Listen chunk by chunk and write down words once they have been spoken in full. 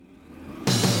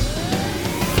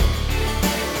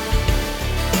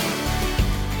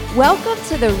Welcome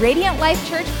to the Radiant Life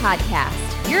Church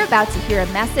podcast. You're about to hear a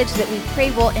message that we pray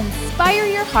will inspire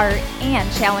your heart and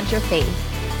challenge your faith.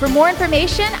 For more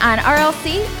information on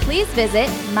RLC, please visit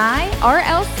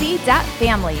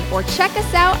myrlc.family or check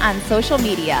us out on social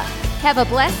media. Have a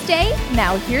blessed day.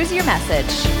 Now here's your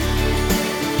message.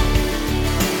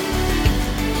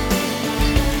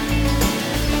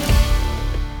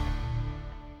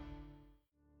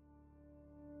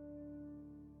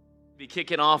 Be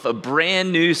kicking off a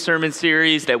brand new sermon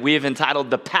series that we have entitled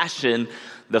The Passion,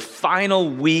 the final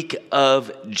week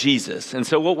of Jesus. And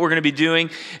so what we're going to be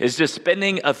doing is just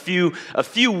spending a few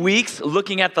weeks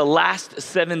looking at the last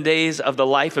 7 days of the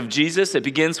life of Jesus. It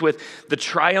begins with the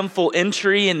triumphal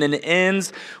entry and then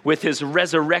ends with his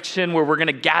resurrection, where we're going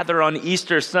to gather on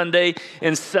Easter Sunday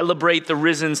and celebrate the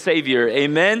risen Savior.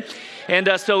 Amen. And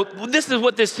so this is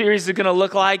what this series is going to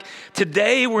look like.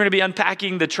 Today, we're going to be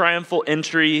unpacking the triumphal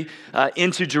entry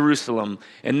into Jerusalem.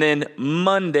 And then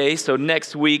Monday, so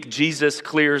next week, Jesus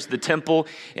clears the temple.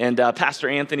 And Pastor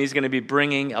Anthony is going to be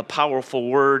bringing a powerful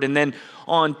word. And then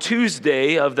on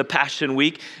Tuesday of the Passion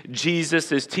Week,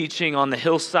 Jesus is teaching on the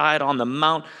hillside on the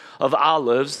Mount of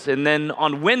Olives. And then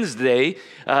on Wednesday,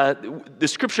 the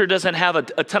scripture doesn't have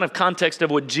a ton of context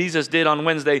of what Jesus did on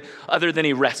Wednesday other than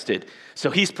he rested. So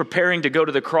he's preparing to go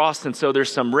to the cross, and so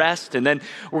there's some rest. And then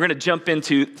we're going to jump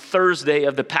into Thursday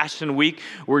of the Passion Week,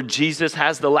 where Jesus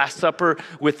has the Last Supper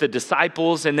with the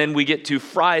disciples. And then we get to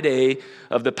Friday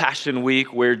of the Passion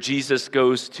Week, where Jesus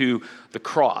goes to the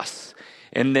cross.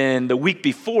 And then the week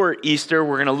before Easter,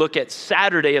 we're going to look at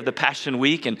Saturday of the Passion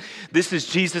Week. And this is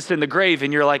Jesus in the grave.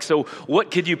 And you're like, so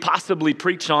what could you possibly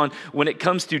preach on when it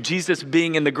comes to Jesus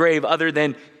being in the grave other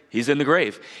than he's in the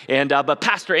grave? And but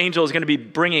Pastor Angel is going to be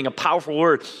bringing a powerful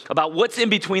word about what's in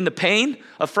between the pain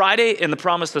of Friday and the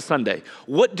promise of Sunday.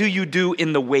 What do you do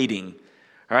in the waiting?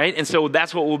 All right, and so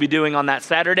that's what we'll be doing on that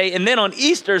Saturday. And then on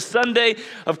Easter Sunday,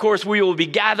 of course, we will be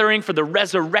gathering for the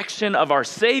resurrection of our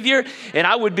Savior. And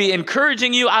I would be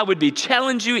encouraging you, I would be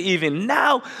challenging you even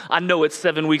now. I know it's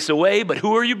 7 weeks away, but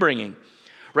who are you bringing?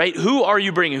 Right? Who are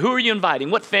you bringing? Who are you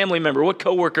inviting? What family member, what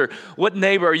coworker, what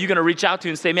neighbor are you going to reach out to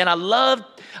and say, man, I'd love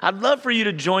for you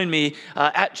to join me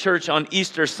at church on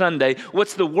Easter Sunday.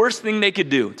 What's the worst thing they could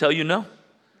do? Tell you no?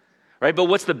 Right? But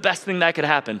what's the best thing that could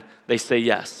happen? They say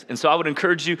yes. And so I would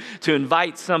encourage you to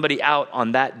invite somebody out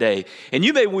on that day. And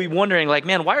you may be wondering, like,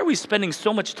 man, why are we spending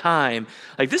so much time?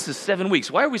 Like, this is 7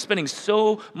 weeks. Why are we spending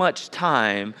so much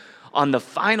time on the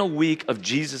final week of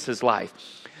Jesus' life?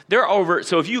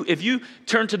 So if you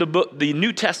turn to the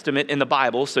New Testament in the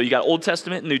Bible, so you got Old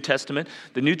Testament and New Testament.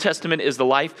 The New Testament is the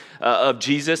life of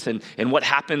Jesus and what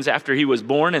happens after he was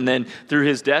born, and then through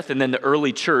his death, and then the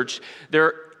early church.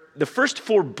 The first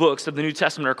 4 books of the New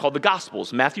Testament are called the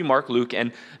Gospels: Matthew, Mark, Luke,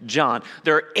 and John.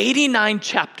 There are 89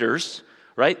 chapters,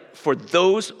 right, for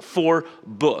those 4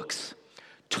 books.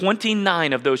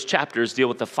 29 of those chapters deal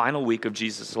with the final week of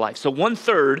Jesus' life. So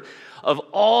 1/3 of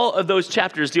all of those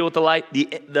chapters deal with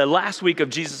the last week of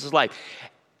Jesus' life.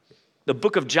 The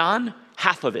book of John,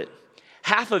 half of it.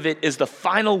 Half of it is the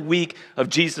final week of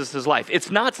Jesus' life.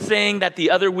 It's not saying that the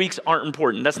other weeks aren't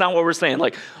important. That's not what we're saying.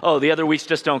 Like, oh, the other weeks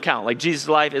just don't count. Like, Jesus'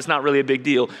 life is not really a big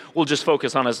deal. We'll just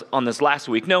focus on this last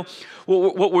week. No,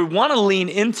 what we want to lean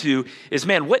into is,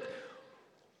 man, what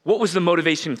was the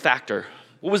motivation factor?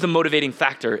 What was the motivating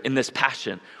factor in this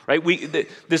passion, right?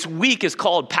 This week is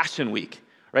called Passion Week,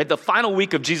 right? The final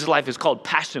week of Jesus' life is called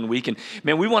Passion Week. And,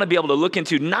 man, we want to be able to look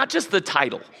into not just the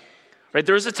title, right?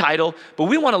 There's a title, but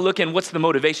we want to look in what's the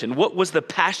motivation. What was the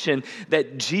passion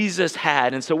that Jesus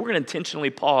had? And so we're going to intentionally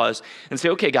pause and say,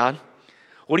 okay, God,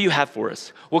 what do you have for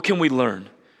us? What can we learn?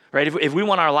 Right? If we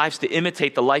want our lives to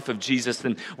imitate the life of Jesus,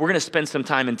 then we're going to spend some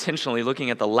time intentionally looking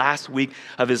at the last week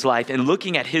of his life and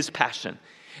looking at his passion.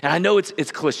 And I know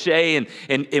it's cliche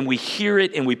and we hear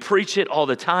it and we preach it all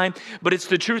the time, but it's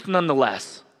the truth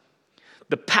nonetheless.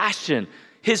 The passion,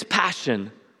 his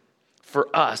passion for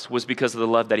us was because of the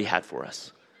love that he had for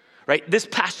us, right? This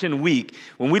Passion Week,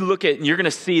 when we look at, and you're going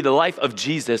to see the life of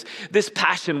Jesus, this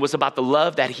passion was about the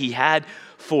love that he had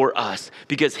for us,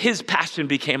 because his passion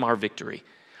became our victory,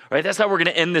 right? That's how we're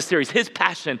going to end this series. His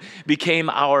passion became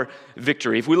our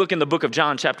victory. If we look in the book of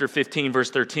John, chapter 15,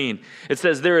 verse 13, it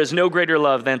says, there is no greater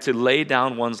love than to lay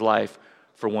down one's life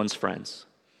for one's friends,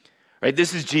 right?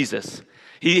 This is Jesus.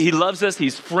 He loves us,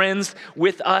 he's friends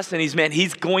with us, and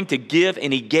he's going to give,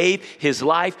 and he gave his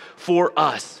life for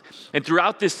us. And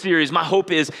throughout this series, my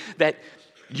hope is that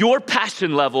your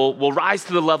passion level will rise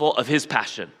to the level of his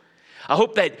passion. I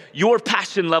hope that your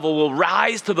passion level will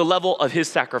rise to the level of his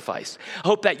sacrifice. I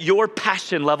hope that your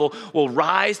passion level will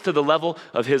rise to the level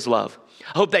of his love.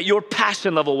 I hope that your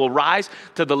passion level will rise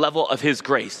to the level of his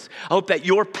grace. I hope that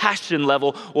your passion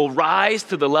level will rise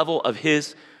to the level of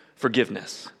his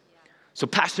forgiveness. So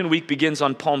Passion Week begins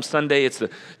on Palm Sunday. It's the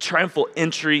triumphal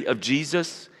entry of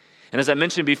Jesus. And as I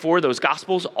mentioned before, those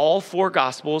Gospels, all 4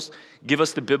 Gospels, give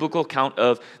us the biblical account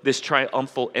of this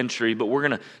triumphal entry. But we're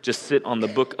going to just sit on the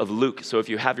book of Luke. So if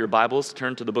you have your Bibles,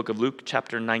 turn to the book of Luke,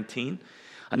 chapter 19.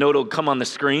 I know it'll come on the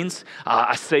screens.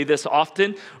 I say this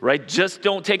often, right? Just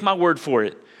don't take my word for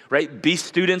it, right? Be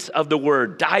students of the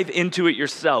word. Dive into it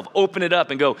yourself. Open it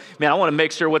up and go, man, I want to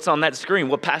make sure what's on that screen,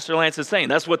 what Pastor Lance is saying.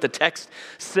 That's what the text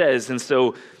says. And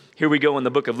so here we go in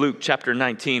the book of Luke, chapter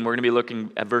 19. We're going to be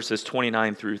looking at verses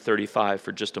 29 through 35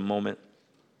 for just a moment.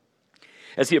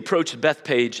 As he approached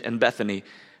Bethpage and Bethany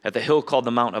at the hill called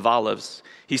the Mount of Olives,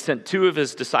 he sent 2 of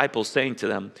his disciples, saying to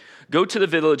them, "Go to the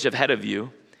village ahead of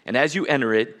you, and as you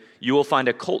enter it, you will find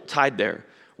a colt tied there,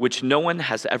 which no one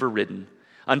has ever ridden.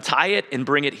 Untie it and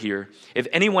bring it here. If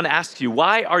anyone asks you,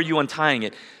 'Why are you untying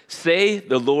it?' say,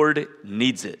 'The Lord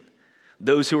needs it.'"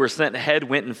 Those who were sent ahead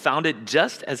went and found it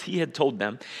just as he had told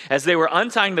them. As they were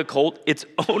untying the colt, its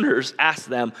owners asked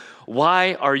them,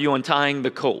 "Why are you untying the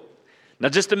colt?" Now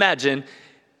just imagine,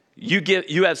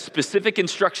 you have specific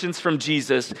instructions from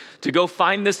Jesus to go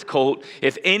find this colt.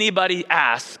 If anybody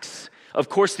asks, of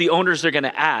course the owners are going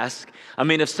to ask. I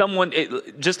mean,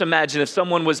 just imagine if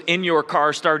someone was in your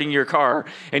car, starting your car,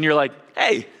 and you're like,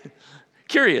 "Hey,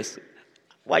 curious,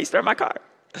 why you start my car?"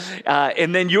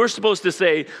 And then you're supposed to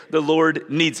say, "The Lord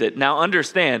needs it." Now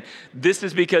understand, this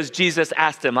is because Jesus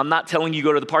asked him. I'm not telling you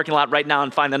go to the parking lot right now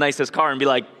and find the nicest car and be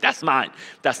like, "That's mine."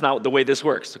 That's not the way this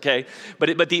works, okay?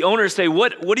 But the owners say,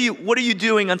 what are you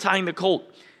doing untying the colt?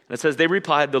 And it says, they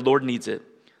replied, "The Lord needs it."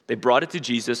 They brought it to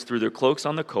Jesus, threw their cloaks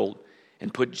on the colt,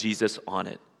 and put Jesus on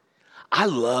it. I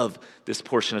love this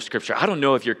portion of scripture. I don't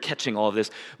know if you're catching all of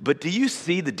this, but do you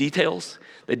see the details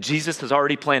that Jesus has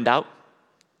already planned out?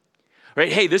 Right?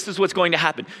 Hey, this is what's going to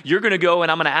happen. You're going to go, and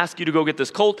I'm going to ask you to go get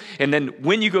this colt. And then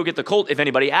when you go get the colt, if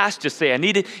anybody asks, just say, "I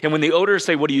need it." And when the owners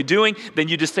say, "What are you doing?" then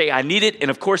you just say, "I need it."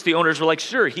 And of course, the owners were like,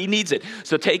 "Sure, he needs it."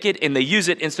 So take it, and they use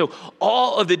it. And so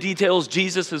all of the details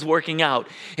Jesus is working out.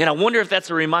 And I wonder if that's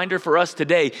a reminder for us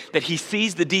today that he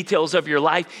sees the details of your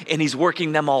life, and he's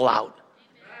working them all out.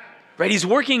 Right? He's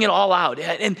working it all out.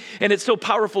 And it's so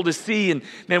powerful to see. And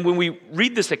man, when we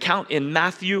read this account in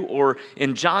Matthew or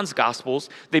in John's Gospels,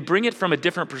 they bring it from a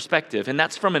different perspective. And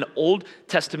that's from an Old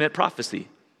Testament prophecy,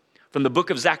 from the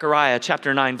book of Zechariah,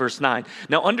 chapter 9, verse 9.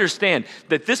 Now understand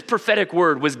that this prophetic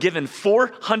word was given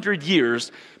 400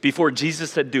 years before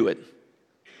Jesus said do it.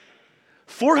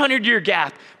 400-year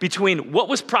gap between what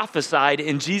was prophesied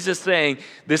and Jesus saying,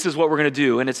 "This is what we're going to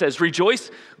do." And it says,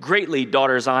 "Rejoice greatly,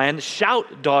 daughter Zion.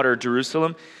 Shout, daughter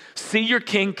Jerusalem. See, your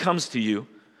king comes to you,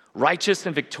 righteous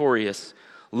and victorious,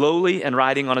 lowly and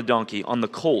riding on a donkey, on the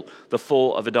colt, the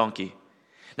foal of a donkey."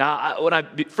 Now, when I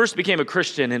first became a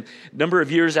Christian, and a number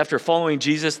of years after following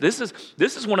Jesus, this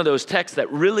is one of those texts that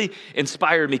really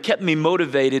inspired me, kept me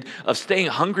motivated of staying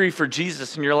hungry for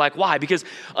Jesus. And you're like, why? Because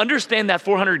understand that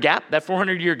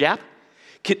 400-year gap.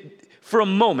 For a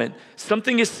moment,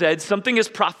 something is said, something is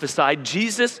prophesied.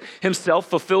 Jesus himself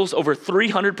fulfills over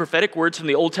 300 prophetic words from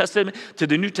the Old Testament to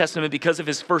the New Testament because of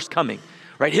his first coming,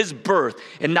 right? His birth.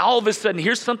 And now all of a sudden,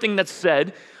 here's something that's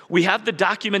said. We have the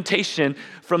documentation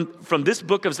from this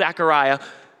book of Zechariah,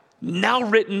 now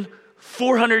written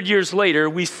 400 years later.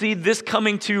 We see this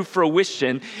coming to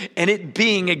fruition and it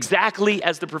being exactly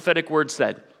as the prophetic word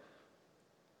said.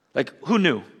 Like, who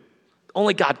knew?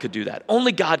 Only God could do that.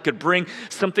 Only God could bring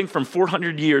something from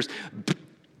 400 years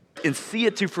and see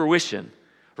it to fruition.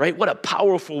 Right? What a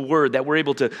powerful word that we're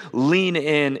able to lean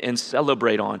in and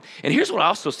celebrate on. And here's what I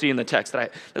also see in the text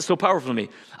that's so powerful to me.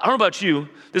 I don't know about you.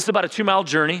 This is about a 2-mile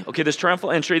journey. Okay, this triumphal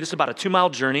entry, this is about a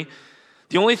 2-mile journey.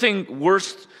 The only thing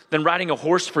worse than riding a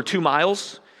horse for 2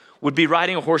 miles would be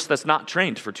riding a horse that's not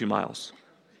trained for 2 miles.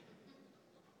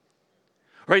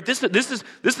 Right? This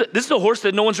is a horse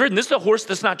that no one's ridden. This is a horse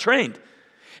that's not trained.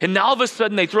 And now all of a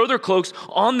sudden they throw their cloaks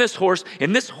on this horse,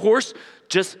 and this horse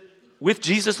just with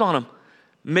Jesus on him,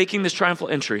 making this triumphal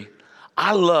entry.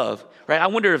 I love, right? I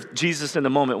wonder if Jesus in the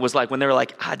moment was like, when they were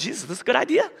like, Jesus, this is a good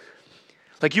idea.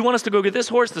 Like, you want us to go get this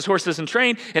horse isn't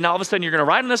trained, and all of a sudden you're going to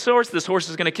ride on this horse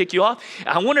is going to kick you off.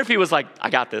 I wonder if he was like, I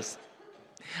got this.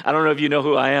 I don't know if you know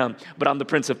who I am, but I'm the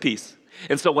Prince of Peace.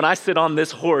 And so when I sit on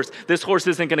this horse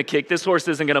isn't going to kick, this horse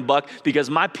isn't going to buck, because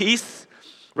my peace,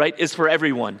 right, is for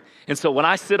everyone. And so when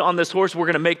I sit on this horse, we're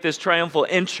going to make this triumphal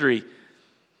entry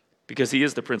because he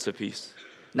is the Prince of Peace.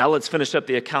 Now let's finish up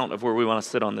the account of where we want to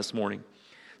sit on this morning.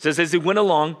 It says, as he went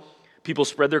along, people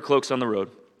spread their cloaks on the road.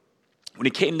 When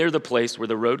he came near the place where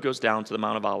the road goes down to the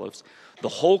Mount of Olives, the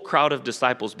whole crowd of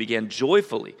disciples began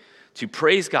joyfully to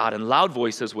praise God in loud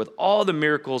voices with all the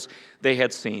miracles they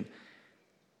had seen.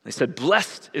 They said,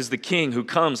 blessed is the King who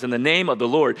comes in the name of the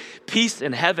Lord, peace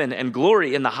in heaven and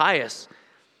glory in the highest.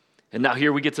 And now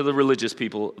here we get to the religious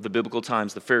people of the biblical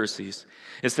times, the Pharisees.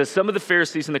 It says, some of the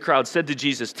Pharisees in the crowd said to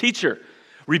Jesus, teacher,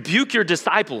 rebuke your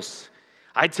disciples.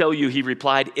 I tell you, he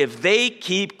replied, if they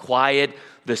keep quiet,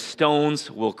 the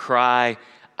stones will cry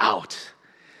out.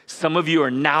 Some of you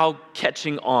are now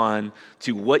catching on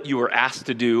to what you were asked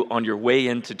to do on your way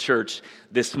into church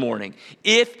this morning.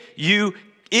 If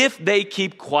they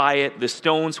keep quiet, the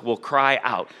stones will cry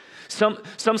out. Some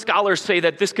scholars say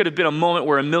that this could have been a moment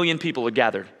where 1 million people had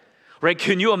gathered. Right?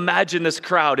 Can you imagine this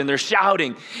crowd? And they're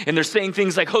shouting and they're saying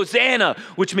things like Hosanna,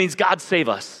 which means God save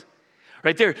us.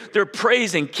 Right? They're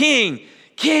praising King,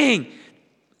 King.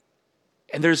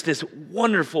 And there's this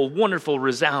wonderful, wonderful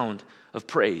resound of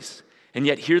praise. And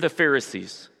yet here the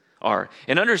Pharisees are.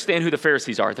 And understand who the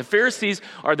Pharisees are. The Pharisees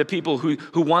are the people who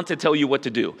want to tell you what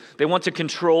to do. They want to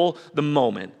control the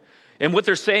moment. And what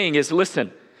they're saying is,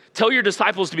 listen, tell your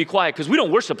disciples to be quiet because we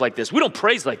don't worship like this. We don't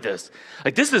praise like this.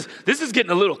 Like this is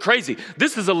getting a little crazy.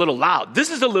 This is a little loud. This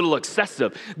is a little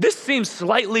excessive. This seems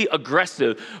slightly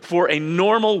aggressive for a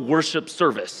normal worship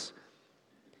service.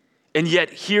 And yet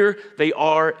here they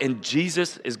are, and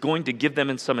Jesus is going to give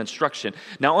them some instruction.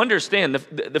 Now understand,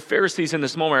 the Pharisees in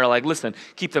this moment are like, listen,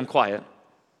 keep them quiet.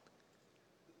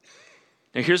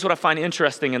 And here's what I find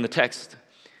interesting in the text,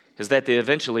 is that they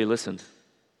eventually listened.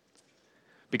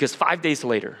 Because 5 days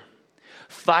later,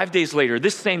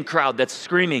 this same crowd that's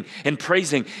screaming and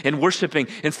praising and worshiping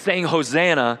and saying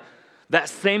Hosanna, that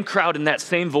same crowd and that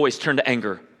same voice turned to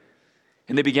anger.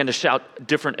 And they began to shout a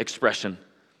different expression,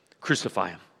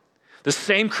 crucify him. The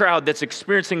same crowd that's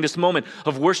experiencing this moment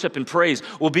of worship and praise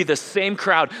will be the same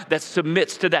crowd that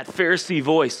submits to that Pharisee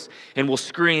voice and will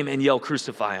scream and yell,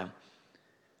 crucify him.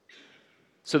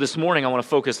 So this morning I want to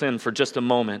focus in for just a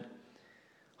moment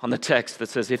on the text that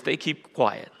says, if they keep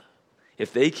quiet,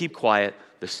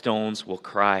 the stones will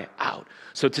cry out.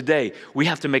 So today we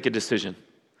have to make a decision.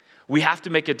 We have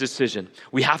to make a decision.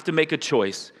 We have to make a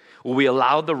choice. Will we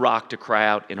allow the rock to cry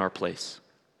out in our place?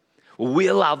 Will we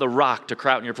allow the rock to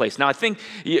cry out in your place? Now, I think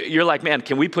you're like, man,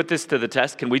 can we put this to the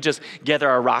test? Can we just gather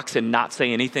our rocks and not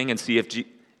say anything and see if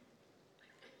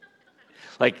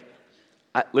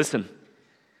listen,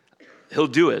 he'll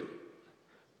do it,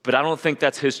 but I don't think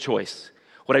that's his choice.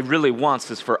 What he really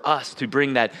wants is for us to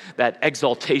bring that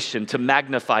exaltation, to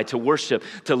magnify, to worship,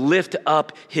 to lift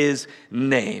up his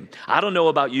name. I don't know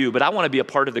about you, but I want to be a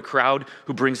part of the crowd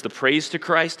who brings the praise to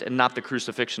Christ and not the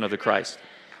crucifixion of the Christ.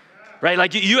 Right?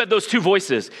 Like you have those two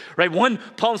voices, right? One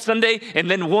Palm Sunday and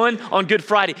then one on Good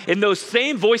Friday. And those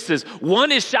same voices,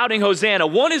 one is shouting Hosanna,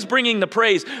 one is bringing the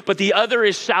praise, but the other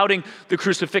is shouting the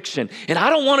crucifixion. And I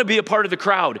don't want to be a part of the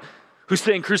crowd who's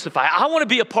saying crucify. I want to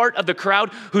be a part of the crowd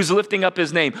who's lifting up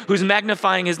his name, who's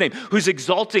magnifying his name, who's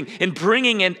exalting and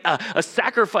bringing in a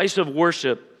sacrifice of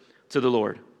worship to the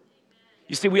Lord.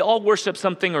 You see, we all worship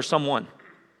something or someone.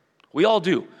 We all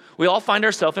do. We all find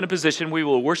ourselves in a position where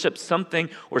we will worship something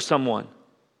or someone.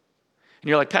 And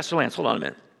you're like, Pastor Lance, hold on a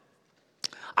minute.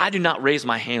 I do not raise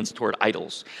my hands toward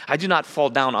idols. I do not fall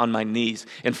down on my knees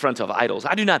in front of idols.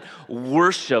 I do not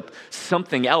worship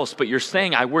something else, but you're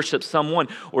saying I worship someone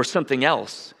or something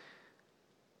else.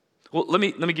 Well, let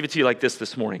me give it to you like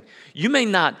this morning. You may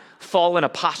not fall in a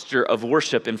posture of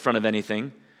worship in front of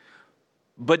anything,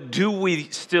 but do we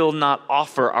still not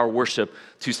offer our worship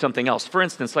to something else? For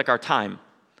instance, like our time.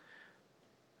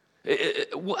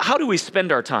 How do we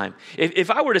spend our time? If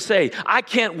I were to say, I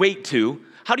can't wait to,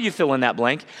 how do you fill in that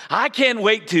blank? I can't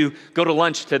wait to go to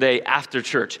lunch today after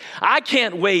church. I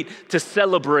can't wait to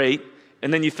celebrate,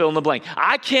 and then you fill in the blank.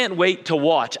 I can't wait to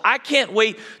watch. I can't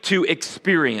wait to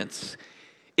experience.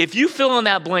 If you fill in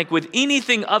that blank with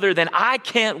anything other than I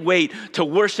can't wait to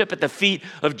worship at the feet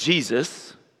of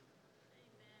Jesus,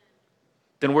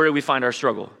 then where do we find our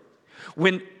struggle?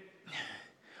 When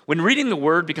reading the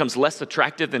word becomes less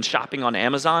attractive than shopping on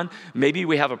Amazon, maybe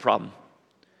we have a problem.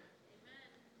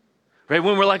 Right?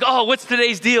 When we're like, oh, what's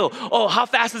today's deal? Oh, how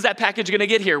fast is that package going to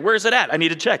get here? Where's it at? I need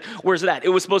to check. Where's it at? It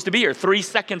was supposed to be here 3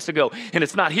 seconds ago, and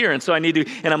it's not here. And so I need to,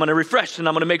 and I'm going to refresh, and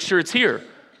I'm going to make sure it's here.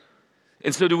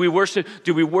 And so do we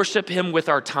worship him with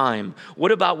our time?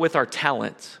 What about with our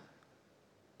talent?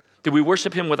 Do we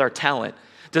worship him with our talent?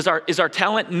 Is our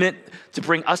talent meant to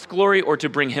bring us glory or to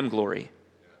bring him glory?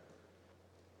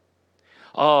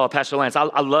 Oh, Pastor Lance,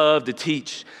 I love to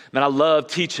teach. Man, I love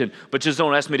teaching, but just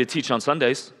don't ask me to teach on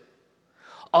Sundays.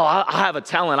 Oh, I have a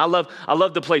talent. I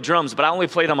love to play drums, but I only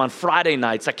play them on Friday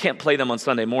nights. I can't play them on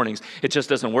Sunday mornings. It just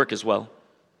doesn't work as well.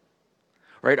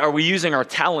 Right? Are we using our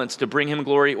talents to bring him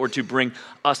glory or to bring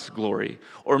us glory?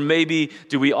 Or maybe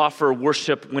do we offer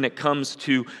worship when it comes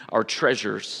to our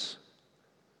treasures?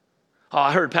 Oh,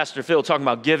 I heard Pastor Phil talking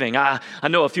about giving. I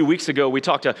know a few weeks ago we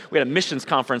had a missions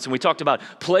conference and we talked about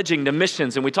pledging to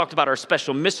missions, and we talked about our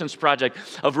special missions project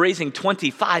of raising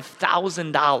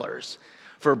 $25,000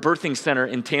 for a birthing center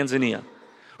in Tanzania.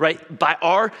 Right? By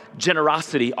our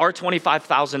generosity, our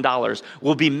 $25,000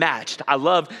 will be matched.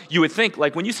 You would think,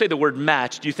 like when you say the word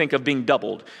matched, you think of being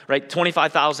doubled, right?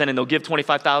 $25,000 and they'll give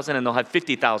 $25,000 and they'll have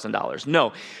 $50,000.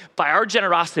 No, by our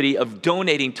generosity of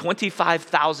donating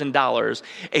 $25,000,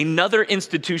 another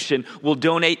institution will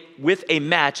donate with a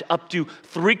match up to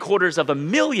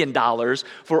 $750,000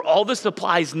 for all the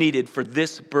supplies needed for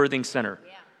this birthing center.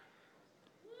 Yeah.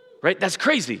 Right? That's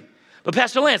crazy. But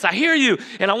Pastor Lance, I hear you,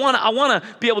 and I want to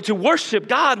be able to worship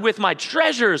God with my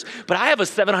treasures, but I have a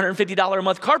 $750 a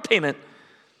month car payment,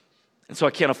 and so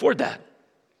I can't afford that.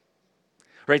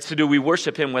 Right? So do we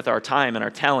worship him with our time and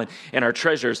our talent and our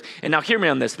treasures? And now hear me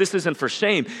on this. This isn't for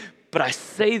shame, but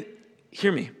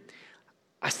hear me.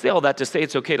 I say all that to say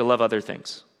it's okay to love other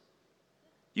things.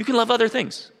 You can love other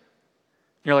things.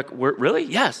 You're like, really?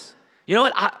 Yes. You know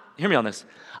what? Hear me on this.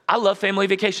 I love family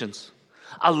vacations.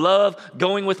 I love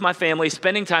going with my family,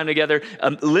 spending time together,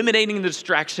 eliminating the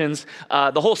distractions,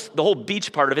 the whole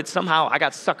beach part of it. Somehow I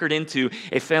got suckered into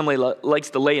a family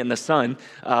likes to lay in the sun.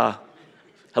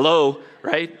 Hello,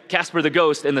 right? Casper the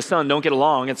Ghost and the sun don't get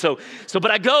along. And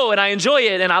but I go and I enjoy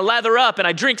it and I lather up and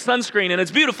I drink sunscreen and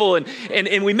it's beautiful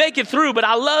and we make it through. But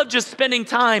I love just spending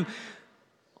time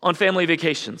on family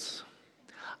vacations.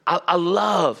 I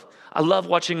love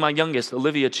watching my youngest,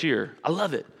 Olivia, cheer. I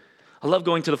love it. I love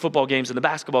going to the football games and the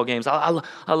basketball games. I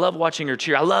love watching her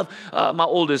cheer. I love my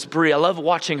oldest, Bree. I love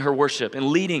watching her worship and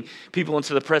leading people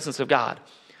into the presence of God.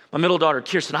 My middle daughter,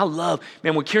 Kirsten, I love,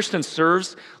 man, when Kirsten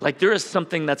serves, like there is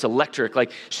something that's electric.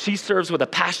 Like she serves with a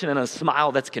passion and a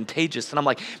smile that's contagious. And I'm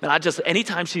like, man,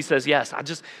 anytime she says yes,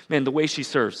 the way she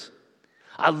serves.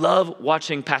 I love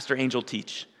watching Pastor Angel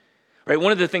teach. Right?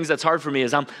 One of the things that's hard for me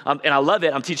is and I love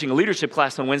it, I'm teaching a leadership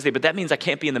class on Wednesday, but that means I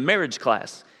can't be in the marriage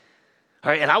class. All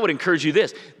right, and I would encourage you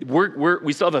this.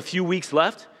 We still have a few weeks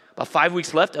left, about 5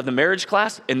 weeks left of the marriage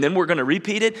class, and then we're going to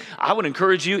repeat it. I would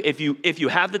encourage you, if you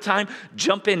have the time,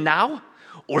 jump in now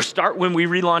or start when we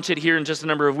relaunch it here in just a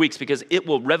number of weeks because it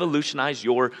will revolutionize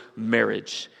your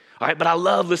marriage. All right, but I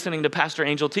love listening to Pastor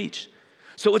Angel teach.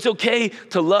 So it's okay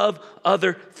to love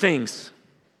other things.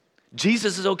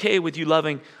 Jesus is okay with you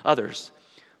loving others,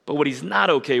 but what he's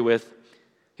not okay with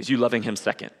is you loving him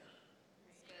second.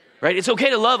 Right? It's okay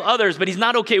to love others, but he's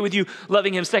not okay with you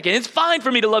loving him second. It's fine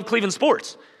for me to love Cleveland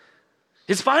sports.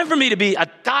 It's fine for me to be a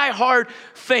diehard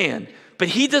fan, but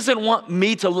he doesn't want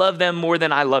me to love them more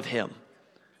than I love him.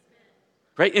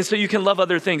 Right? And so you can love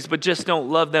other things, but just don't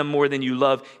love them more than you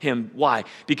love him. Why?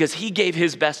 Because he gave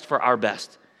his best for our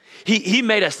best. He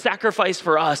made a sacrifice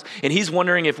for us, and he's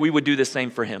wondering if we would do the same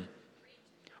for him.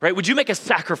 Right? Would you make a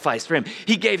sacrifice for him?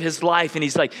 He gave his life and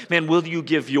he's like, man, will you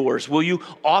give yours? Will you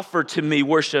offer to me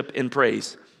worship and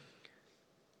praise?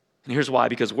 And here's why,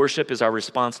 because worship is our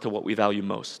response to what we value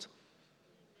most.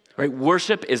 Right?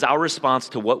 Worship is our response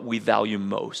to what we value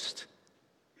most.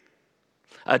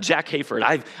 Jack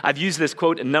Hayford, I've used this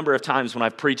quote a number of times when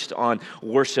I've preached on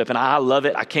worship, and I love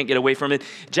it. I can't get away from it.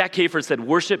 Jack Hayford said,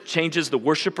 worship changes the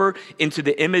worshiper into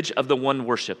the image of the one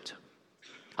worshiped.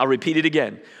 I'll repeat it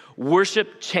again.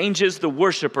 Worship changes the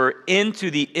worshiper into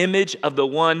the image of the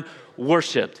one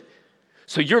worshiped.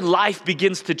 So your life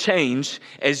begins to change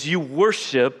as you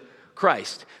worship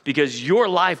Christ because your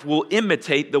life will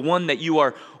imitate the one that you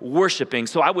are worshiping.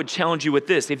 So I would challenge you with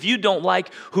this. If you don't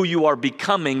like who you are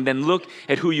becoming, then look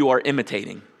at who you are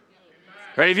imitating.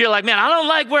 Right? If you're like, man, I don't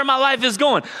like where my life is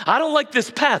going. I don't like this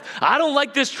path. I don't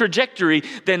like this trajectory.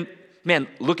 Then, man,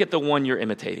 look at the one you're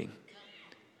imitating.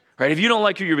 Right? If you don't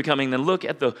like who you're becoming, then look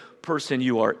at the person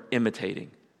you are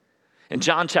imitating. In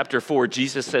John chapter 4,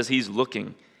 Jesus says he's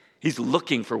looking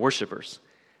for worshipers.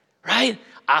 Right?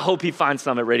 I hope he finds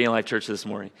some at Radiant Life Church this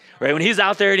morning. Right? When he's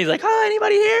out there and he's like, oh,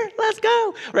 anybody here? Let's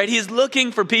go. Right? He's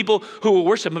looking for people who will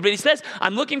worship him. But he says,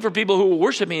 I'm looking for people who will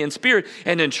worship me in spirit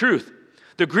and in truth.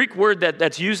 The Greek word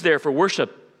that's used there for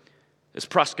worship is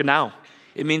proskuneo.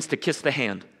 It means to kiss the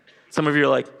hand. Some of you are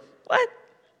like, what?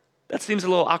 That seems a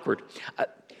little awkward.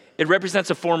 It represents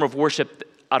a form of worship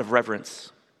out of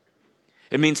reverence.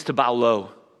 It means to bow low.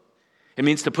 It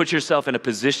means to put yourself in a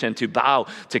position to bow,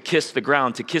 to kiss the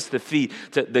ground, to kiss the feet,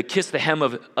 to kiss the hem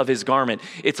of his garment.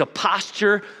 It's a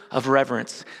posture of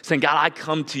reverence, saying, God, I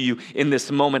come to you in this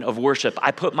moment of worship.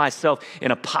 I put myself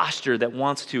in a posture that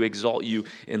wants to exalt you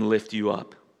and lift you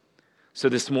up. So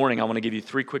this morning, I want to give you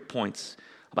 3 quick points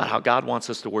about how God wants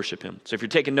us to worship him. So if you're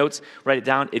taking notes, write it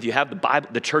down. If you have the Bible,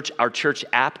 our church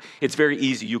app, it's very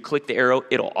easy. You click the arrow,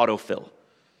 it'll autofill.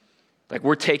 Like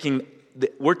we're taking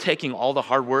all the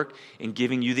hard work and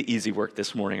giving you the easy work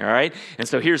this morning, all right? And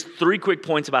so here's 3 quick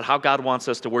points about how God wants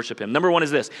us to worship him. Number 1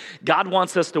 is this. God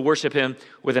wants us to worship him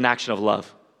with an action of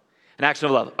love. An action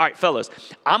of love. All right, fellas,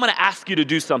 I'm going to ask you to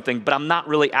do something, but I'm not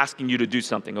really asking you to do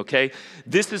something, okay?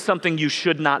 This is something you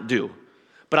should not do.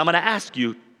 But I'm going to ask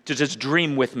you to just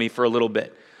dream with me for a little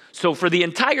bit. So for the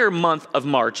entire month of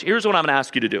March, here's what I'm going to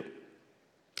ask you to do.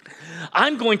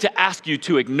 I'm going to ask you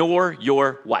to ignore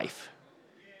your wife.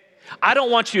 I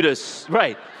don't want you to,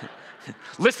 right.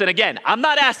 Listen, again, I'm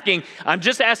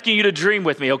just asking you to dream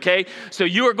with me, okay? So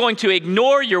you are going to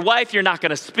ignore your wife. You're not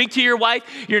going to speak to your wife.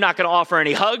 You're not going to offer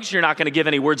any hugs. You're not going to give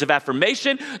any words of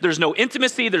affirmation. There's no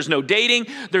intimacy. There's no dating.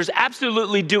 There's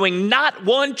absolutely doing not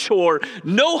one chore,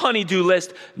 no honey-do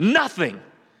list, nothing.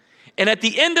 And at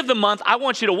the end of the month, I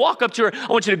want you to walk up to her.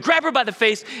 I want you to grab her by the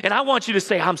face, and I want you to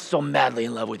say, I'm so madly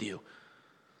in love with you.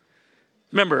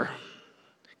 Remember,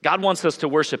 God wants us to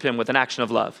worship him with an action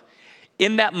of love.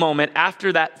 In that moment,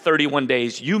 after that 31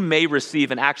 days, you may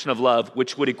receive an action of love,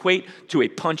 which would equate to a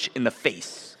punch in the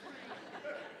face.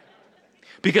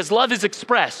 Because love is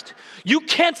expressed. You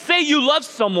can't say you love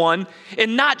someone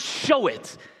and not show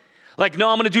it. Like, no,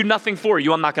 I'm going to do nothing for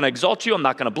you. I'm not going to exalt you. I'm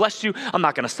not going to bless you. I'm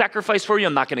not going to sacrifice for you.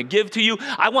 I'm not going to give to you.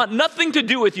 I want nothing to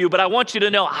do with you, but I want you to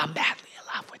know I'm madly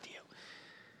in love with you.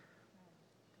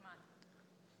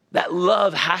 That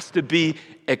love has to be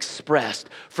expressed.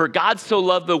 For God so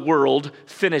loved the world,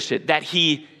 finish it, that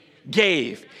he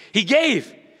gave. He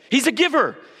gave. He's a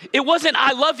giver. It wasn't,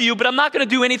 I love you, but I'm not going to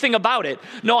do anything about it.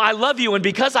 No, I love you, and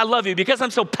because I love you, because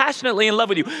I'm so passionately in love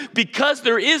with you, because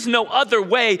there is no other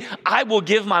way, I will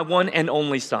give my one and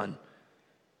only son.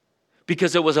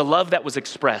 Because it was a love that was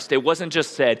expressed. It wasn't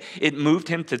just said. It moved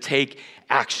him to take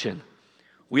action.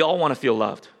 We all want to feel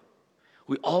loved.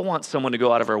 We all want someone to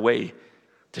go out of our way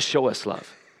to show us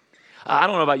love. I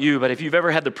don't know about you, but if you've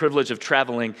ever had the privilege of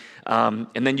traveling, and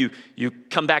then you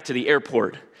come back to the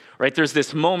airport, right? There's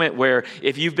this moment where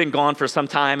if you've been gone for some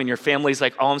time and your family's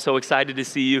like, oh, I'm so excited to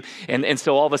see you. And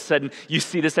so all of a sudden you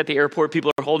see this at the airport,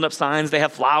 people are holding up signs, they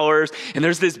have flowers, and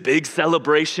there's this big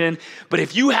celebration. But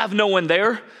if you have no one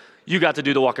there, you got to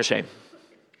do the walk of shame.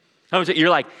 You're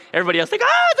like, everybody else like,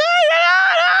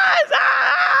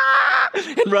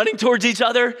 and running towards each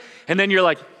other. And then you're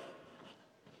like,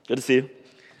 good to see you.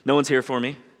 No one's here for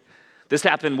me. This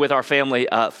happened with our family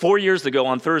 4 years ago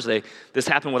on Thursday. This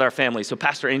happened with our family. So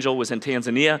Pastor Angel was in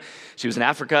Tanzania. She was in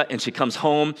Africa, and she comes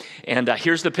home. And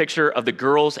here's the picture of the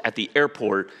girls at the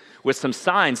airport with some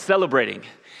signs celebrating.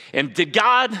 And did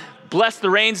God bless the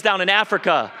rains down in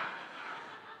Africa?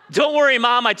 Don't worry,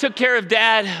 Mom, I took care of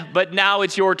Dad, but now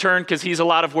it's your turn because he's a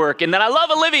lot of work. And then I love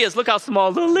Olivia's. Look how small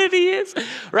Olivia is,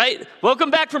 right?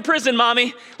 Welcome back from prison,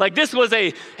 Mommy. Like, this was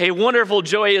a wonderful,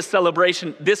 joyous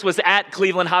celebration. This was at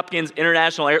Cleveland Hopkins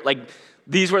International Air. Like,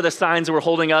 these were the signs that we're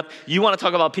holding up. You want to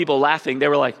talk about people laughing. They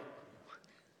were like,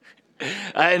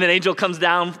 and then Angel comes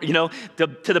down,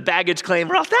 to the baggage claim.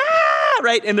 We're all,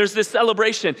 right? And there's this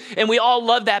celebration. And we all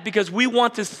love that because we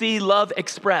want to see love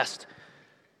expressed.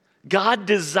 God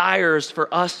desires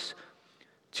for us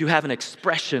to have an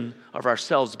expression of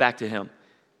ourselves back to him.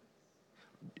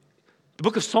 The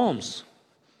book of Psalms,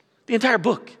 the entire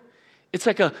book, it's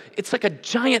like a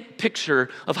giant picture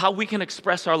of how we can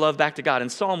express our love back to God. In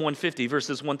Psalm 150,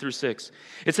 verses 1 through 6,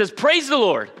 it says, praise the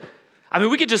Lord. I mean,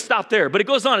 we could just stop there, but it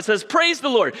goes on. It says, praise the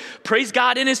Lord. Praise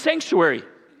God in his sanctuary.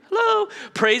 Hello.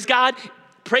 Praise God.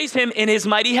 Praise him in his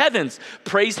mighty heavens.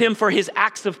 Praise him for his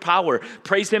acts of power.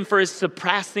 Praise him for his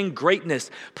surpassing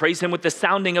greatness. Praise him with the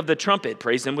sounding of the trumpet.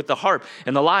 Praise him with the harp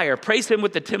and the lyre. Praise him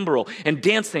with the timbrel and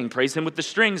dancing. Praise him with the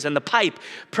strings and the pipe.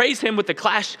 Praise him with the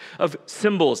clash of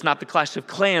cymbals, not the clash of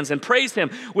clans. And praise him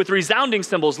with resounding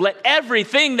cymbals. Let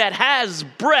everything that has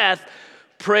breath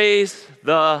praise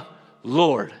the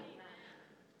Lord.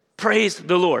 Praise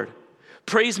the Lord.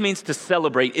 Praise means to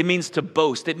celebrate. It means to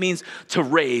boast. It means to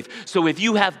rave. So if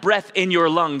you have breath in your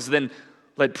lungs, then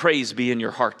let praise be in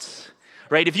your hearts,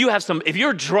 right? If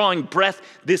you're drawing breath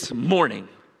this morning,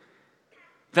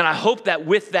 then I hope that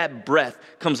with that breath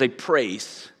comes a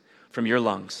praise from your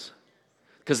lungs,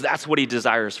 because that's what he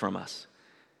desires from us.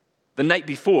 The night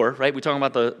before, right? We're talking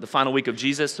about the final week of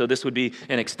Jesus, so this would be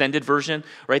an extended version,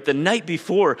 right? The night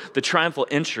before the triumphal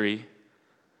entry,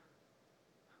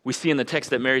 We see in the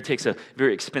text that Mary takes a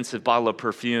very expensive bottle of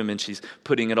perfume and she's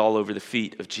putting it all over the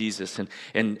feet of Jesus.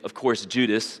 And of course,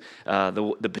 Judas,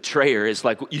 the betrayer, is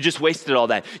like, you just wasted all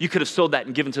that. You could have sold that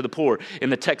and given to the poor.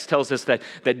 And the text tells us that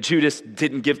Judas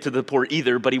didn't give to the poor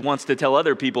either, but he wants to tell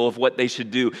other people of what they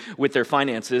should do with their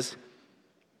finances.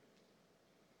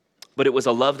 But it was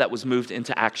a love that was moved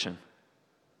into action.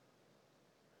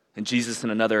 And Jesus,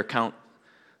 in another account,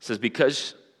 says,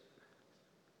 because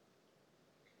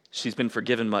she's been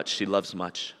forgiven much, she loves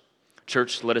much.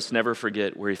 Church, let us never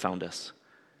forget where he found us.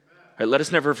 Right, let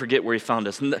us never forget where he found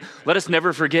us. Let us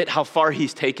never forget how far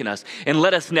he's taken us. And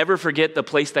let us never forget the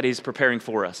place that he's preparing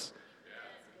for us.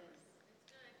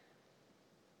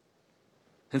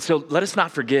 And so let us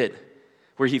not forget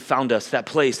where he found us, that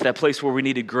place where we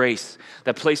needed grace,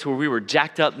 that place where we were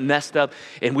jacked up, messed up,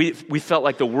 and we felt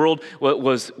like the world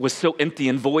was so empty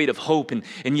and void of hope, and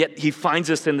yet he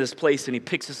finds us in this place, and he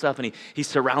picks us up, and he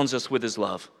surrounds us with his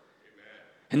love. Amen.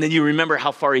 And then you remember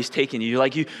how far he's taken you.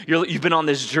 Like you've been on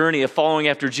this journey of following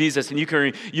after Jesus, and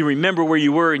you remember where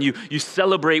you were, and you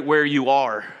celebrate where you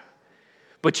are,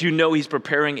 but you know he's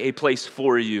preparing a place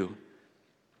for you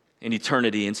in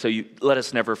eternity. And so let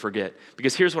us never forget.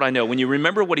 Because here's what I know. When you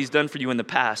remember what he's done for you in the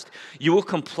past, you will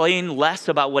complain less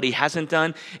about what he hasn't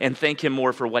done and thank him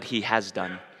more for what he has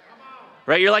done.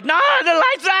 Right? You're like, no, the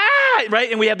lights are, right?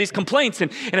 And we have these complaints.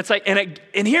 And it's like,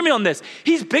 and hear me on this.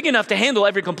 He's big enough to handle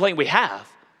every complaint we have.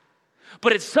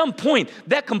 But at some point,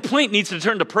 that complaint needs to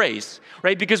turn to praise,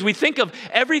 right? Because we think of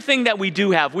everything that we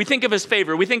do have. We think of his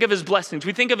favor. We think of his blessings.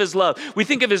 We think of his love. We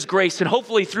think of his grace. And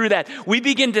hopefully through that, we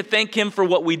begin to thank him for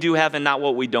what we do have and not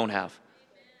what we don't have.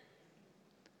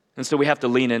 And so we have to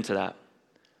lean into that.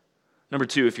 Number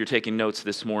 2, if you're taking notes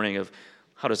this morning of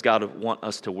how does God want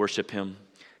us to worship him?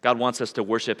 God wants us to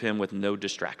worship him with no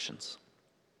distractions.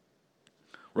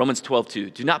 Romans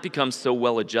 12:2, do not become so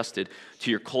well adjusted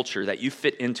to your culture that you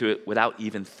fit into it without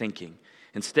even thinking.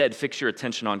 Instead, fix your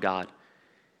attention on God.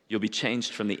 You'll be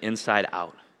changed from the inside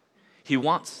out. He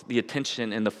wants the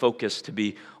attention and the focus to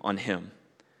be on him.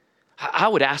 I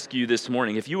would ask you this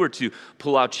morning, if you were to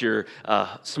pull out your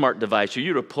smart device, or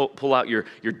you were to pull out your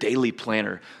daily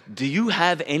planner, do you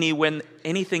have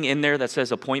anything in there that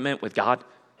says appointment with God?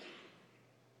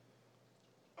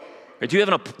 Or do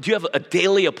you have a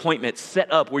daily appointment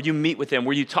set up where you meet with him,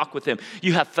 where you talk with him,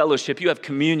 you have fellowship, you have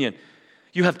communion,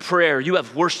 you have prayer, you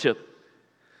have worship?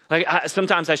 Like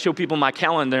sometimes I show people my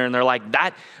calendar and they're like,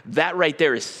 that right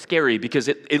there is scary because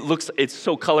it's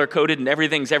so color coded and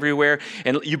everything's everywhere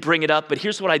and you bring it up. But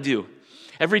here's what I do.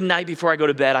 Every night before I go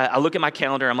to bed, I look at my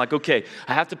calendar. I'm like, okay,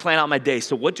 I have to plan out my day.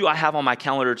 So what do I have on my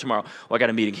calendar tomorrow? Well, I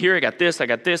got a meeting here. I got this. I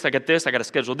got this. I got this. I got to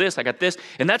schedule this. I got this.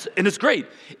 And it's great.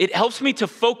 It helps me to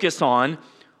focus on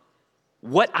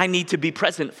what I need to be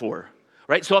present for,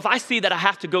 right? So if I see that I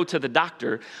have to go to the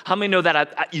doctor, how many know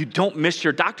that you don't miss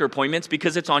your doctor appointments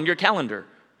because it's on your calendar?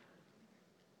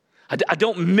 I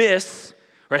don't miss,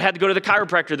 right? I had to go to the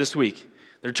chiropractor this week.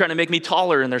 They're trying to make me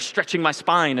taller and they're stretching my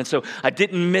spine. And so I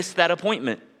didn't miss that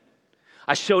appointment.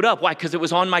 I showed up. Why? Because it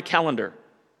was on my calendar.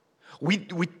 We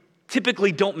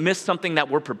typically don't miss something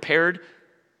that we're prepared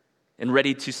and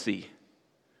ready to see.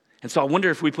 And so I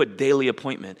wonder if we put daily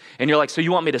appointment. And you're like, so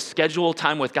you want me to schedule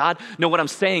time with God? No, what I'm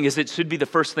saying is it should be the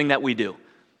first thing that we do.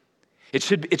 It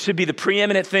should be the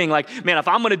preeminent thing. Like, man, if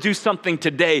I'm going to do something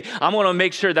today, I'm going to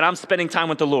make sure that I'm spending time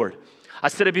with the Lord. I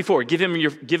said it before. Give him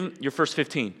your first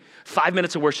 15. 5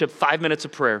 minutes of worship, 5 minutes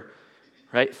of prayer,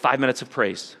 right? 5 minutes of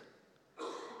praise,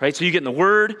 right? So you get in the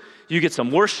Word, you get some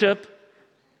worship,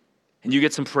 and you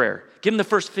get some prayer. Give him the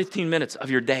first 15 minutes of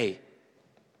your day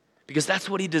because that's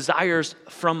what he desires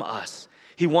from us.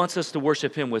 He wants us to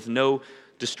worship him with no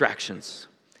distractions.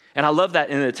 And I love that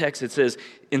in the text it says,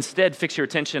 instead, fix your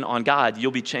attention on God.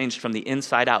 You'll be changed from the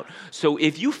inside out. So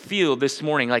if you feel this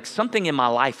morning like something in my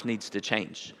life needs to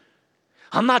change,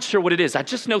 I'm not sure what it is. I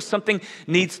just know something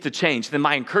needs to change. Then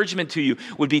my encouragement to you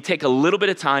would be take a little bit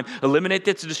of time, eliminate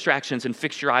the distractions, and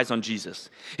fix your eyes on Jesus.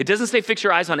 It doesn't say fix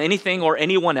your eyes on anything or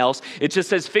anyone else. It just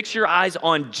says fix your eyes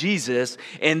on Jesus,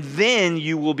 and then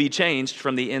you will be changed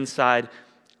from the inside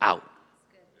out.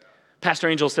 Pastor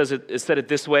Angel said it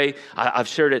this way. I've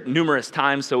shared it numerous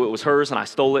times, so it was hers, and I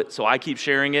stole it, so I keep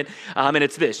sharing it. And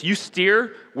it's this. You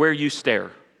steer where you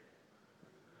stare.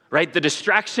 Right? The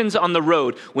distractions on the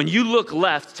road, when you look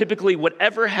left, typically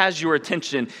whatever has your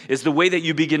attention is the way that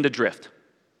you begin to drift.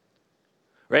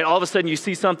 Right? All of a sudden you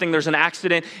see something, there's an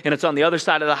accident, and it's on the other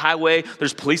side of the highway.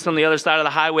 There's police on the other side of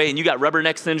the highway, and you got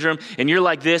rubberneck syndrome, and you're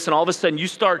like this, and all of a sudden you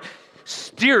start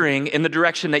steering in the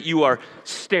direction that you are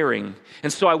staring.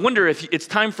 And so I wonder if it's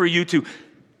time for you to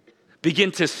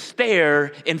Begin to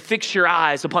stare and fix your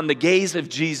eyes upon the gaze of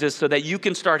Jesus so that you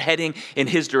can start heading in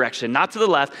his direction. Not to the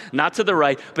left, not to the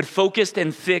right, but focused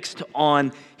and fixed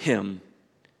on him.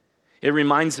 It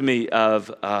reminds me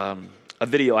of a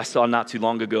video I saw not too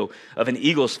long ago of an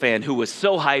Eagles fan who was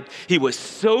so hyped, he was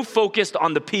so focused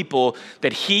on the people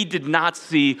that he did not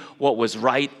see what was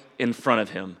right in front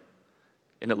of him.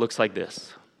 And it looks like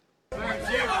this.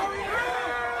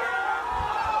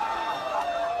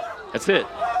 That's it.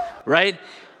 Right?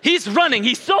 He's running.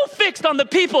 He's so fixed on the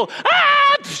people.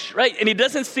 Right? And he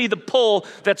doesn't see the pole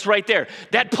that's right there.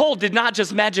 That pole did not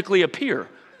just magically appear.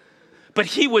 But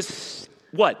he was,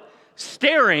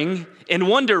 staring in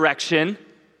one direction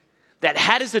that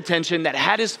had his attention, that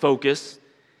had his focus,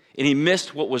 and he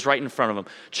missed what was right in front of him.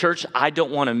 Church, I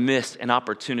don't want to miss an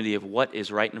opportunity of what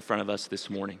is right in front of us this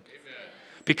morning.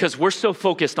 Because we're so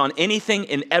focused on anything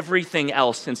and everything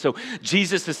else. And so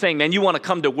Jesus is saying, man, you want to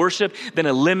come to worship, then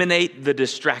eliminate the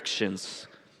distractions.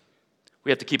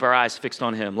 We have to keep our eyes fixed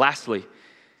on him. Lastly,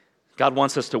 God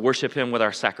wants us to worship him with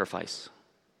our sacrifice.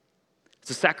 It's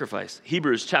a sacrifice.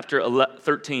 Hebrews chapter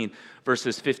 13,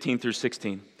 verses 15 through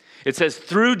 16. It says,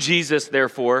 through Jesus,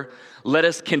 therefore, let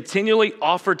us continually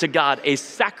offer to God a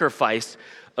sacrifice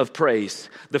of praise,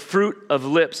 the fruit of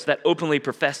lips that openly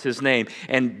profess his name.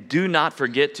 And do not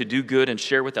forget to do good and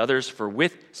share with others, for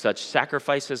with such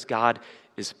sacrifices God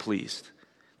is pleased.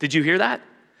 Did you hear that?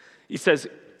 He says,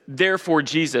 therefore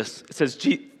Jesus, it says,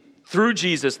 through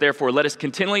Jesus, therefore, let us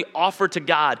continually offer to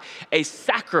God a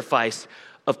sacrifice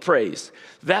of praise.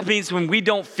 That means when we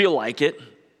don't feel like it,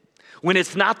 when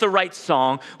it's not the right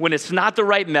song, when it's not the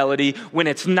right melody, when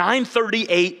it's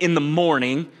 9:38 in the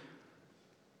morning,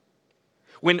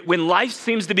 when life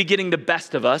seems to be getting the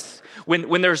best of us,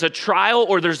 when there's a trial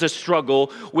or there's a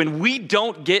struggle, when we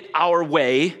don't get our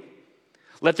way,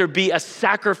 let there be a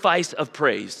sacrifice of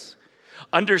praise.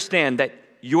 Understand that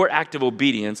your act of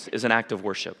obedience is an act of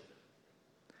worship.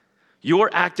 Your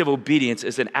act of obedience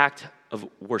is an act of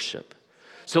worship.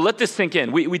 So let this sink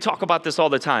in. We talk about this all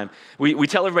the time. We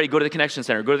tell everybody, go to the Connection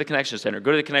Center, go to the Connection Center,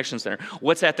 go to the Connection Center.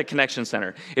 What's at the Connection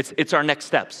Center? It's our next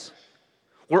steps.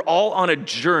 We're all on a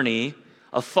journey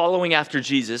of following after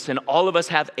Jesus, and all of us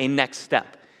have a next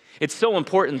step. It's so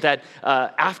important that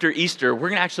after Easter, we're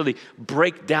going to actually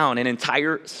break down an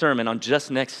entire sermon on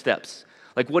just next steps.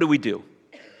 Like, what do we do?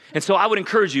 And so I would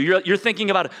encourage you, you're thinking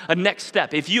about a next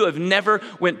step. If you have never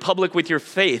went public with your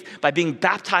faith by being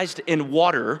baptized in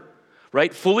water,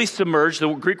 right, fully submerged,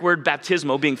 the Greek word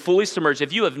baptismo, being fully submerged,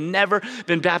 if you have never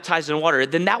been baptized in water,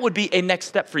 then that would be a next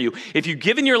step for you. If you've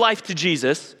given your life to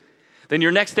Jesus, then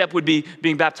your next step would be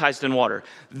being baptized in water.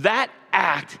 That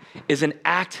act is an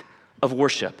act of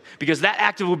worship, because that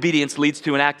act of obedience leads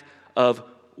to an act of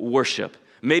worship.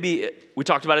 Maybe we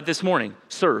talked about it this morning,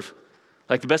 serve.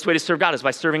 Like, the best way to serve God is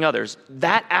by serving others.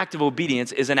 That act of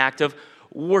obedience is an act of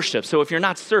worship. So if you're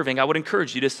not serving, I would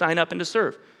encourage you to sign up and to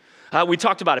serve. We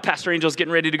talked about it. Pastor Angel's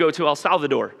getting ready to go to El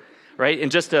Salvador, right, in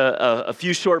just a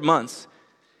few short months.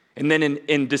 And then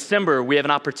in December, we have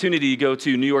an opportunity to go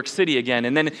to New York City again.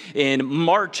 And then in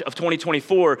March of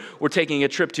 2024, we're taking a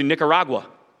trip to Nicaragua.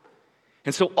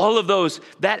 And so all of those,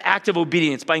 that act of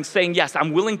obedience by saying, yes,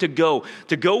 I'm willing to go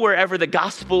wherever the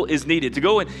gospel is needed, to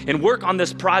go and work on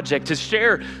this project, to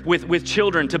share with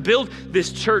children, to build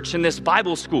this church and this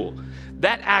Bible school.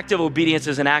 That act of obedience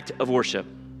is an act of worship.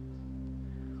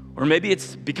 Or maybe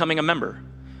it's becoming a member.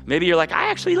 Maybe you're like, I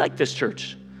actually like this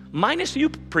church. Minus you,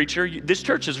 preacher, this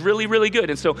church is really, really good.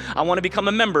 And so I want to become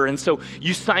a member. And so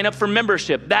you sign up for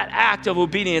membership. That act of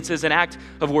obedience is an act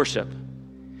of worship.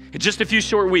 In just a few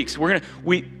short weeks,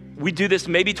 we do this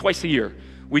maybe twice a year.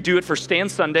 We do it for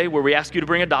Stand Sunday, where we ask you to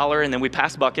bring $1, and then we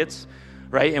pass buckets,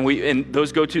 right? And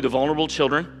those go to the vulnerable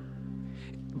children.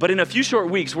 But in a few short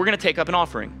weeks, we're going to take up an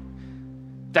offering.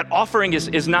 That offering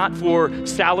is not for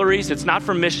salaries. It's not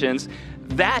for missions.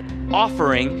 That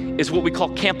offering is what we call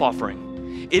camp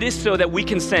offering. It is so that we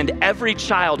can send every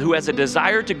child who has a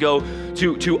desire to go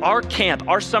to our camp,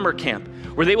 our summer camp,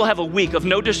 where they will have a week of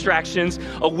no distractions,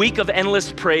 a week of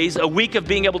endless praise, a week of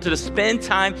being able to spend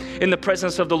time in the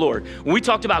presence of the Lord. When we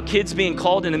talked about kids being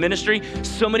called into ministry,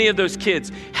 so many of those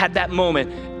kids had that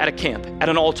moment at a camp, at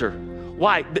an altar.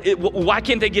 Why? Why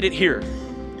can't they get it here?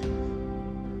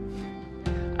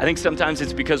 I think sometimes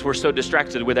it's because we're so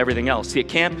distracted with everything else. See, at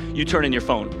camp, you turn in your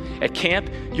phone. At camp,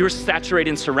 you're saturated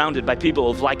and surrounded by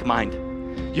people of like mind.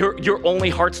 Your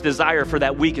only heart's desire for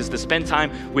that week is to spend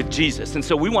time with Jesus. And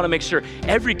so we want to make sure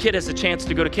every kid has a chance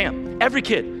to go to camp. Every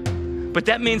kid. But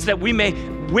that means that we may,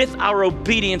 with our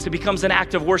obedience, it becomes an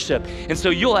act of worship. And so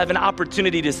you'll have an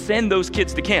opportunity to send those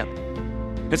kids to camp.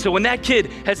 And so when that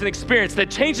kid has an experience that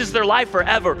changes their life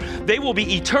forever, they will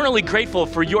be eternally grateful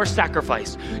for your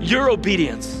sacrifice, your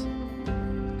obedience.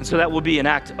 And so that will be an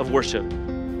act of worship.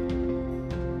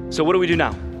 So what do we do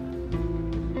now?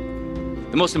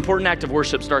 The most important act of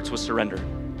worship starts with surrender.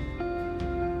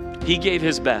 He gave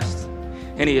his best,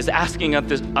 and he is asking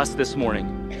us this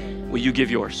morning, will you give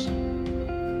yours?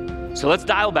 So let's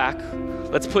dial back.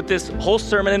 Let's put this whole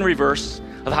sermon in reverse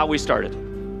of how we started.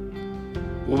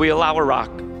 Will we allow a rock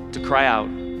to cry out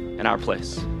in our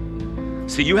place?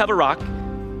 So you have a rock.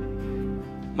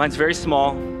 Mine's very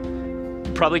small.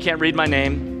 You probably can't read my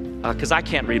name because I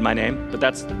can't read my name, but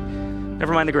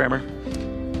never mind the grammar.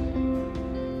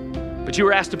 But you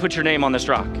were asked to put your name on this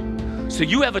rock. So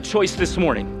you have a choice this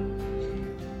morning.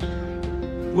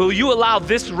 Will you allow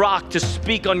this rock to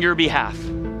speak on your behalf?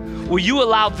 Will you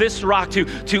allow this rock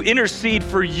to intercede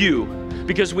for you?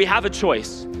 Because we have a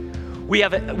choice. We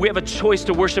have a choice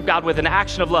to worship God with an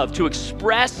action of love, to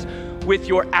express with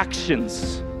your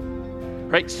actions,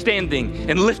 right? Standing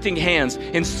and lifting hands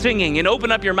and singing and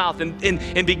open up your mouth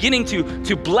and beginning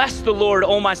to bless the Lord,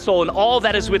 oh my soul, and all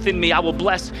that is within me, I will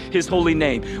bless his holy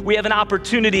name. We have an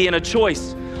opportunity and a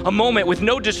choice, a moment with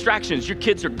no distractions. Your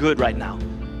kids are good right now,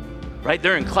 right?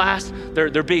 They're in class,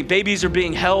 babies are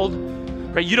being held.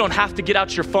 Right? You don't have to get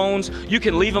out your phones. You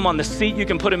can leave them on the seat. You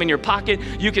can put them in your pocket.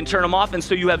 You can turn them off. And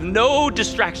so you have no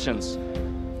distractions.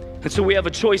 And so we have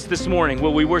a choice this morning.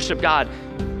 Will we worship God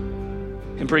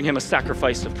and bring him a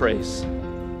sacrifice of praise?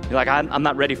 You're like, I'm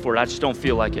not ready for it. I just don't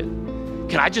feel like it.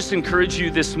 Can I just encourage you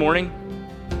this morning?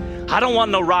 I don't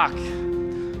want no rock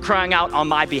crying out on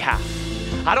my behalf.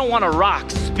 I don't want a rock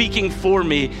speaking for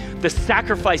me the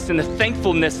sacrifice and the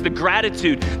thankfulness, the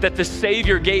gratitude that the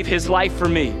Savior gave his life for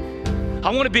me. I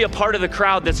want to be a part of the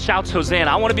crowd that shouts Hosanna.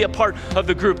 I want to be a part of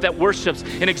the group that worships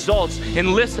and exalts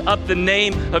and lifts up the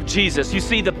name of Jesus. You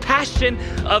see, the passion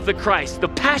of the Christ, the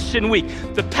Passion Week,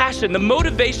 the passion, the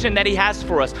motivation that he has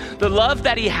for us, the love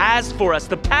that he has for us,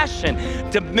 the passion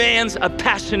demands a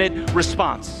passionate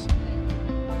response.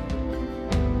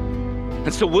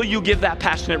 And so will you give that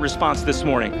passionate response this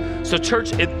morning? So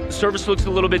church, service looks a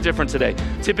little bit different today.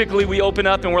 Typically we open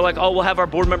up and we're like, oh, we'll have our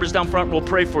board members down front, we'll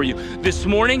pray for you. This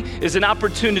morning is an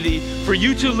opportunity for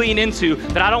you to lean into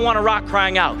that I don't want a rock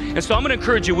crying out. And so I'm gonna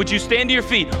encourage you, would you stand to your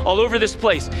feet all over this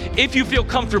place? If you feel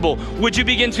comfortable, would you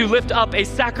begin to lift up a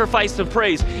sacrifice of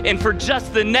praise? And for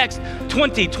just the next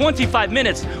 20, 25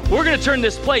 minutes, we're gonna turn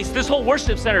this place, this whole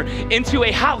worship center, into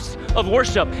a house of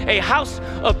worship, a house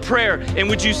of prayer. And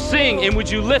would you sing and would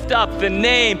you lift up the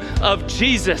name of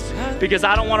Jesus? Because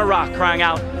I don't want a rock crying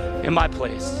out in my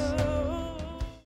place.